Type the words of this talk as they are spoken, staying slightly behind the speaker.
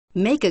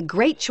Make a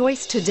great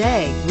choice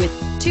today with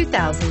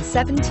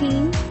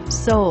 2017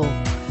 Soul.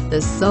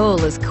 The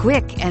Soul is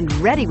quick and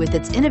ready with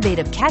its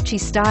innovative, catchy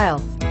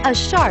style, a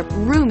sharp,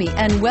 roomy,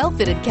 and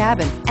well-fitted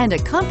cabin, and a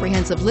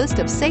comprehensive list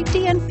of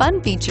safety and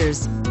fun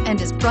features, and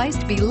is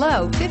priced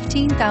below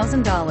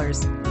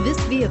 $15,000. This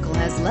vehicle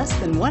has less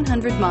than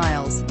 100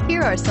 miles.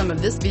 Here are some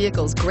of this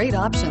vehicle's great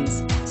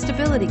options: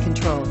 stability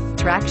control,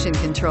 traction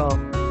control,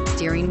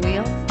 steering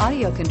wheel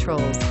audio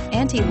controls,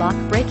 anti-lock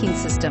braking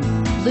system,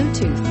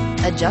 Bluetooth,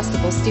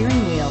 adjustable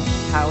steering wheel,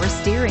 power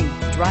steering,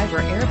 driver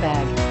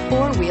airbag,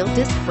 four-wheel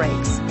disc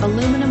brakes,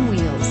 aluminum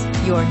wheels.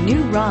 Your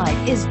new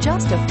ride is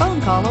just a phone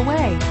call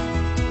away.